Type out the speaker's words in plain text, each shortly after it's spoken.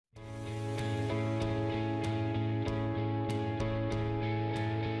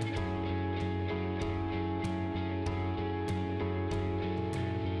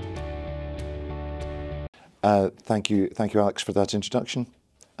Thank you, Alex, for that introduction.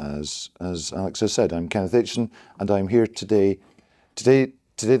 As Alex has said, I'm Kenneth Aitchison, and I'm here today. Today,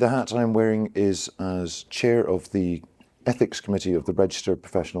 the hat I'm wearing is as chair of the Ethics Committee of the Register of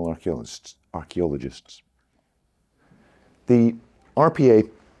Professional Archaeologists. The RPA,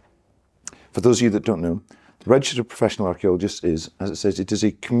 for those of you that don't know, the Register of Professional Archaeologists is, as it says, it is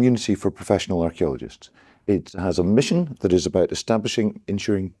a community for professional archaeologists. It has a mission that is about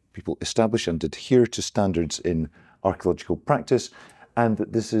ensuring people establish and adhere to standards in archaeological practice, and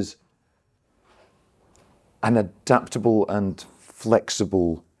that this is an adaptable and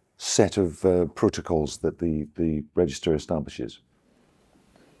flexible set of protocols that the Register establishes.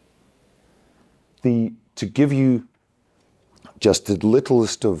 To give you just a little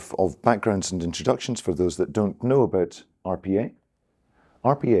list of backgrounds and introductions for those that don't know about RPA.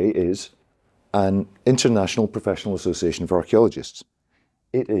 RPA is an international professional association for archaeologists.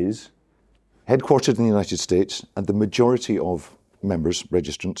 It is headquartered in the United States, and the majority of members,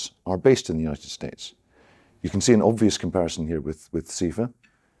 registrants, are based in the United States. You can see an obvious comparison here with CIFA.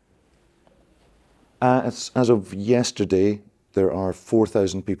 As of yesterday, there are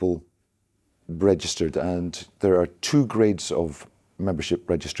 4,000 people registered, and there are two grades of membership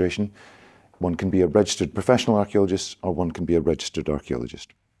registration. One can be a registered professional archaeologist, or one can be a registered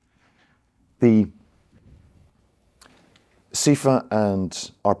archaeologist. The CIFA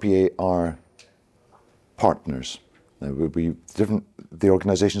and RPA are partners. The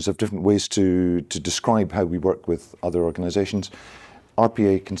organizations have different ways to describe how we work with other organizations.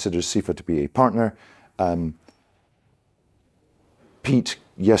 RPA considers CIFA to be a partner. Pete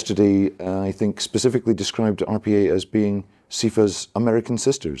yesterday, I think, specifically described RPA as being CIFA's American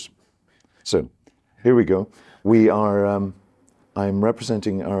sisters. So here we go. I'm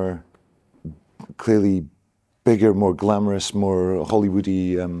representing our clearly bigger, more glamorous, more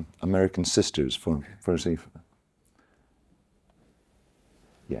Hollywoody American sisters for CIFA.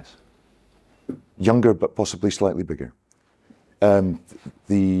 Yes. Younger, but possibly slightly bigger.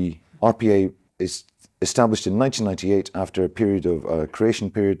 The RPA is established in 1998 after a period of a creation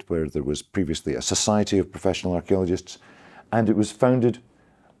period where there was previously a Society of Professional Archaeologists, and it was founded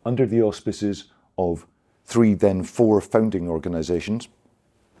under the auspices of 3, then 4 founding organizations.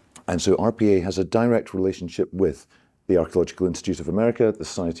 And so RPA has a direct relationship with the Archaeological Institute of America, the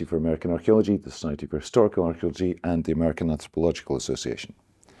Society for American Archaeology, the Society for Historical Archaeology, and the American Anthropological Association.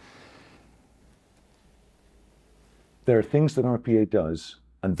 There are things that RPA does,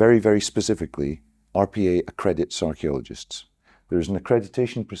 and very, very specifically, RPA accredits archaeologists. There is an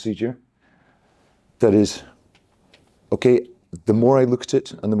accreditation procedure that is, okay, the more I look at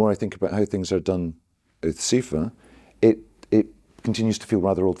it and the more I think about how things are done with CIFA, it continues to feel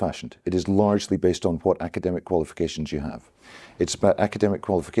rather old-fashioned. It is largely based on what academic qualifications you have. It's about academic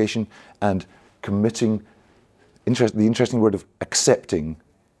qualification and committing, the interesting word of accepting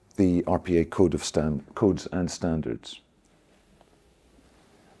the RPA codes and standards.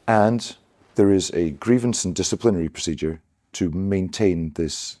 And there is a grievance and disciplinary procedure to maintain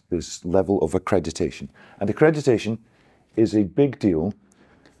this level of accreditation. And accreditation is a big deal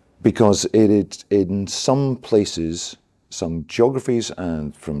because in some places, some geographies,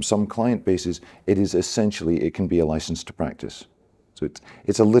 and from some client bases, it can be a license to practice. So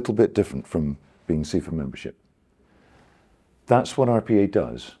it's a little bit different from being CIFA membership. That's what RPA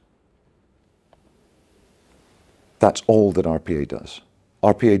does. That's all that RPA does.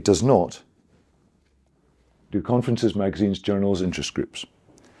 RPA does not do conferences, magazines, journals, interest groups.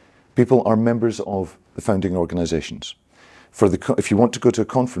 People are members of the founding organizations. If you want to go to a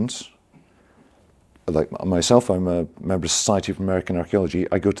conference, like myself, I'm a member of the Society of American Archaeology,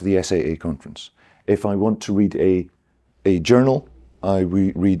 I go to the SAA conference. If I want to read a journal, I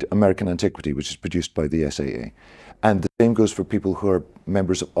read American Antiquity, which is produced by the SAA. And the same goes for people who are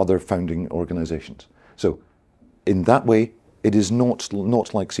members of other founding organizations. So in that way, it is not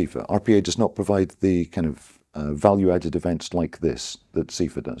like CIFA. RPA does not provide the kind of value-added events like this that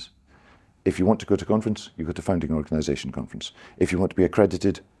CIFA does. If you want to go to conference, you go to founding organization conference. If you want to be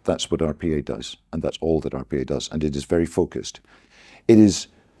accredited, that's what RPA does, and that's all that RPA does, and it is very focused. It is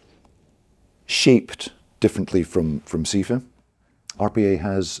shaped differently from CIFA. RPA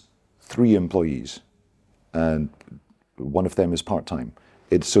has 3 employees, and one of them is part-time.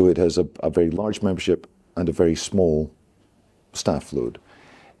 So it has a very large membership and a very small staff load.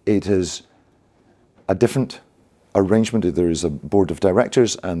 It has a different arrangement. There is a board of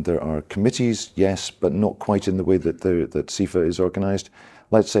directors and there are committees, yes, but not quite in the way that CIFA is organized.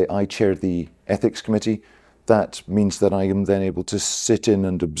 Let's say I chair the ethics committee. That means that I am then able to sit in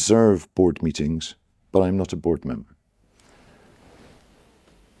and observe board meetings, but I'm not a board member.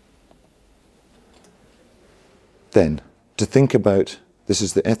 then to think about, this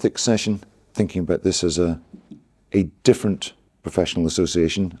is the ethics session, thinking about this as a different professional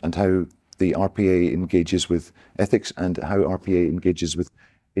association and how the RPA engages with ethics and how RPA engages with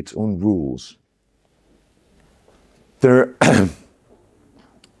its own rules. There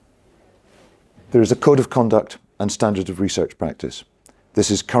is a code of conduct and standards of research practice.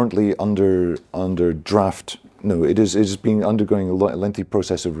 This is currently under draft. No, it is being undergoing a lengthy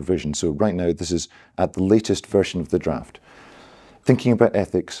process of revision. So right now, this is at the latest version of the draft. Thinking about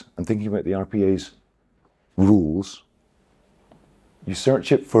ethics and thinking about the RPA's rules, you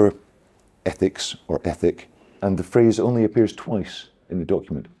search it for ethics or ethic, and the phrase only appears twice in the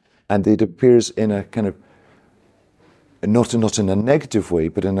document. And it appears in a kind of, not in a negative way,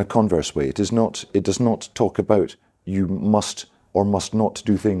 but in a converse way. It does not talk about you must or must not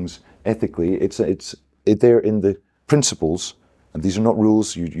do things ethically. It's there in the principles, and these are not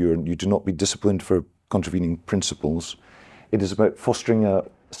rules. You do not be disciplined for contravening principles. It is about fostering a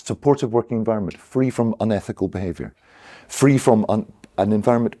supportive working environment free from unethical behavior. Free from an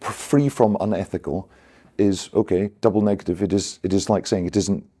environment free from unethical is, okay, double negative. It is like saying it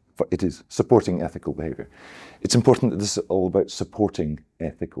isn't, it is supporting ethical behavior. It's important that this is all about supporting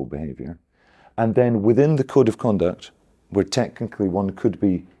ethical behavior. And then within the code of conduct, where technically one could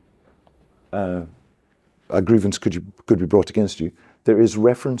be, a grievance could be brought against you, there is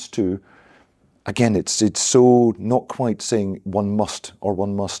reference to, again, it's so not quite saying one must or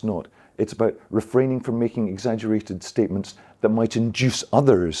one must not. It's about refraining from making exaggerated statements that might induce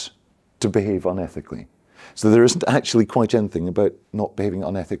others to behave unethically. So there isn't actually quite anything about not behaving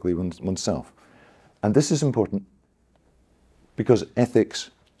unethically oneself. And this is important because ethics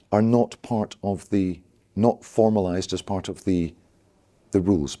are not part of not formalized as part of the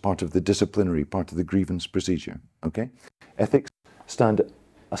rules, part of the disciplinary, part of the grievance procedure, okay? Ethics stand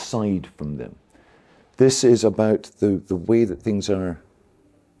aside from them. This is about the way that things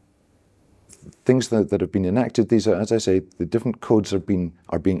that have been enacted. These are, as I say, the different codes are being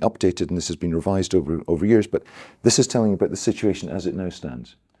updated, and this has been revised over years, but this is telling you about the situation as it now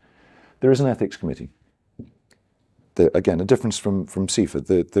stands. There is an ethics committee. Again, a difference from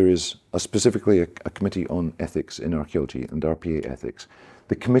CIFA. There is specifically a committee on ethics in archaeology and RPA ethics.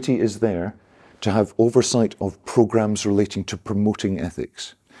 The committee is there to have oversight of programs relating to promoting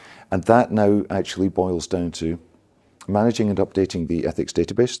ethics. And that now actually boils down to managing and updating the ethics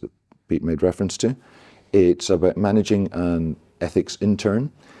database that Pete made reference to. It's about managing an ethics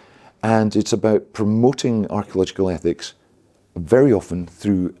intern. And it's about promoting archaeological ethics very often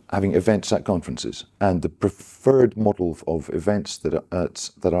through having events at conferences. And the preferred model of events that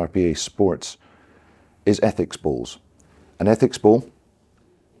RPA supports is ethics bowls. An ethics bowl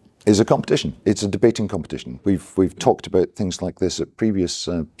is a competition. It's a debating competition. We've talked about things like this at previous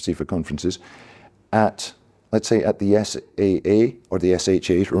CIFA conferences. Let's say at the SAA or the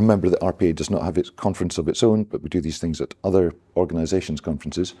SHA, remember that RPA does not have its conference of its own, but we do these things at other organizations'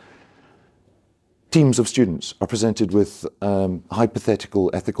 conferences. Teams of students are presented with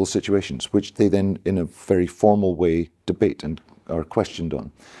hypothetical ethical situations, which they then, in a very formal way, debate and are questioned on.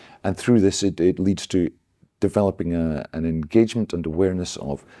 And through this, it leads to developing an engagement and awareness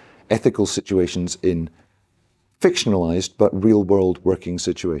of ethical situations in fictionalized but real-world working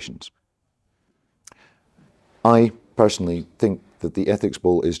situations. I personally think that the Ethics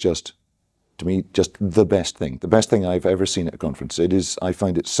Bowl is just, to me, just the best thing I've ever seen at a conference. I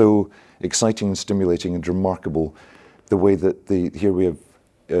find it so exciting and stimulating and remarkable the way that here we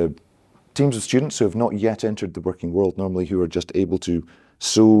have teams of students who have not yet entered the working world normally, who are just able to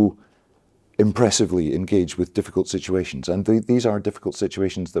so impressively engage with difficult situations. And these are difficult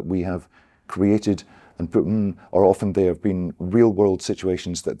situations that we have created and put in, or often they have been real world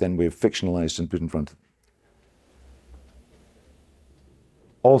situations that then we have fictionalized and put in front of them.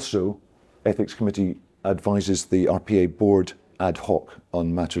 Also, Ethics Committee advises the RPA board ad hoc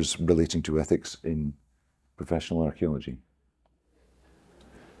on matters relating to ethics in professional archaeology.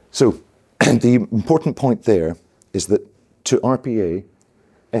 So, the important point there is that to RPA,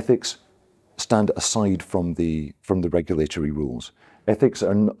 ethics stand aside from the regulatory rules. Ethics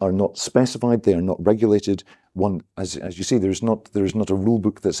are not specified, they are not regulated. As you see, there is not a rule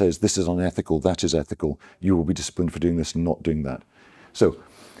book that says this is unethical, that is ethical, you will be disciplined for doing this and not doing that. So,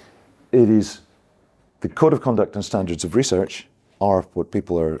 it is the Code of Conduct and Standards of Research are what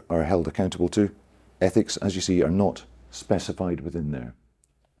people are held accountable to. Ethics, as you see, are not specified within there.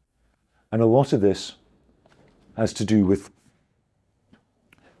 And a lot of this has to do with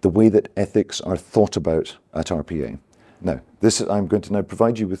the way that ethics are thought about at RPA. Now, I'm going to now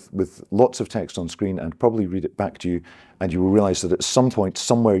provide you with lots of text on screen and probably read it back to you, and you will realize that at some point,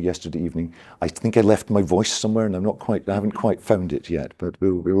 somewhere yesterday evening, I think I left my voice somewhere, and I haven't quite found it yet, but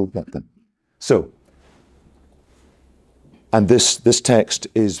we will get them. So, and this text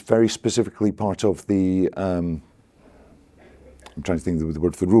is very specifically part of the, I'm trying to think of the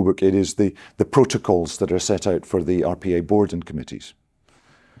word for the rulebook. It is the protocols that are set out for the RPA board and committees.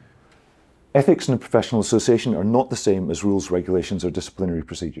 Ethics in a professional association are not the same as rules, regulations, or disciplinary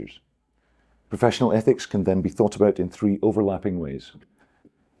procedures. Professional ethics can then be thought about in three overlapping ways.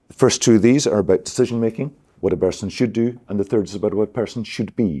 The first two of these are about decision-making, what a person should do, and the third is about what a person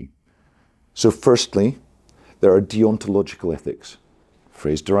should be. So firstly, there are deontological ethics, a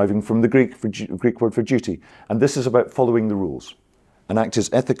phrase deriving from the Greek word for duty, and this is about following the rules. An act is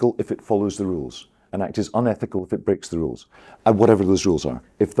ethical if it follows the rules. An act is unethical if it breaks the rules, and whatever those rules are.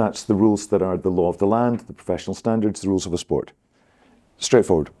 If that's the rules that are the law of the land, the professional standards, the rules of a sport.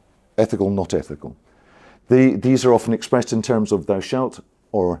 Straightforward. Ethical, not ethical. These are often expressed in terms of thou shalt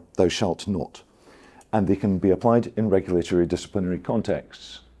or thou shalt not, and they can be applied in regulatory disciplinary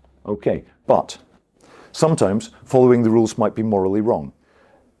contexts. Okay, but sometimes following the rules might be morally wrong.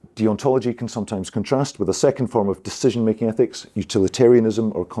 Deontology can sometimes contrast with a second form of decision-making ethics,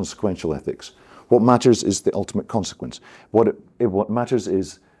 utilitarianism or consequential ethics. What matters is the ultimate consequence. What matters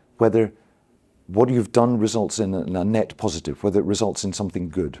is whether what you've done results in a net positive, whether it results in something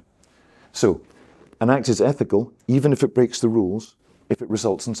good. So, an act is ethical even if it breaks the rules, if it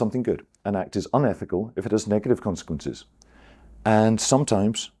results in something good. An act is unethical if it has negative consequences. And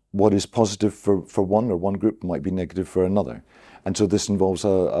sometimes what is positive for one or one group might be negative for another. And so this involves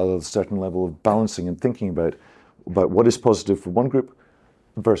a certain level of balancing and thinking about what is positive for one group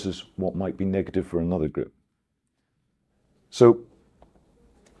versus what might be negative for another group. So,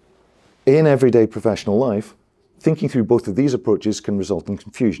 in everyday professional life, thinking through both of these approaches can result in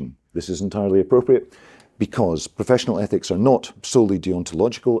confusion. This is entirely appropriate because professional ethics are not solely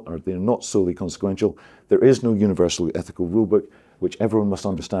deontological, or they're not solely consequential. There is no universal ethical rulebook which everyone must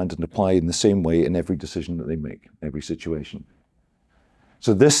understand and apply in the same way in every decision that they make, every situation.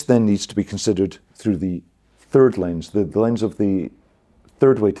 So this then needs to be considered through the third lens, the lens of the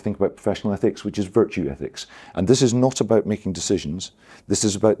third way to think about professional ethics, which is virtue ethics. And this is not about making decisions. This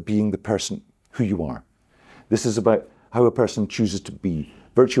is about being the person who you are. This is about how a person chooses to be.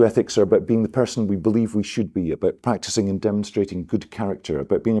 Virtue ethics are about being the person we believe we should be, about practicing and demonstrating good character,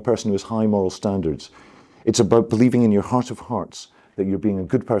 about being a person who has high moral standards. It's about believing in your heart of hearts that you're being a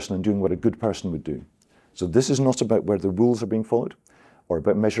good person and doing what a good person would do. So this is not about whether rules are being followed or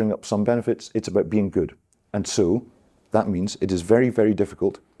about measuring up some benefits. It's about being good. And so that means it is very, very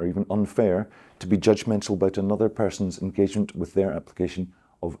difficult or even unfair to be judgmental about another person's engagement with their application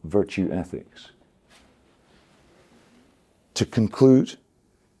of virtue ethics. To conclude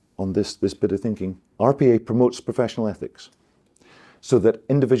on this bit of thinking, RPA promotes professional ethics so that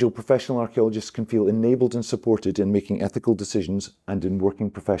individual professional archaeologists can feel enabled and supported in making ethical decisions and in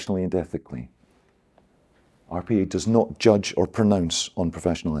working professionally and ethically. RPA does not judge or pronounce on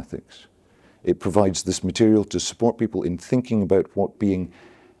professional ethics. It provides this material to support people in thinking about what being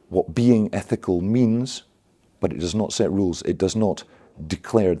ethical means, but it does not set rules. It does not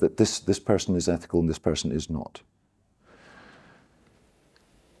declare that this person is ethical and this person is not.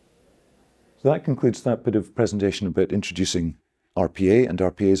 So that concludes that bit of presentation about introducing RPA and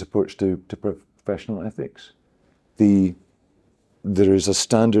RPA's approach to professional ethics. There is a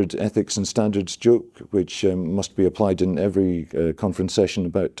standard ethics and standards joke which must be applied in every conference session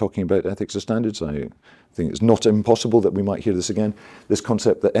about talking about ethics or standards. I think it's not impossible that we might hear this again. This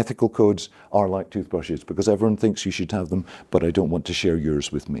concept that ethical codes are like toothbrushes because everyone thinks you should have them, but I don't want to share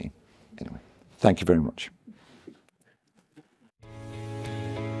yours with me. Anyway, thank you very much.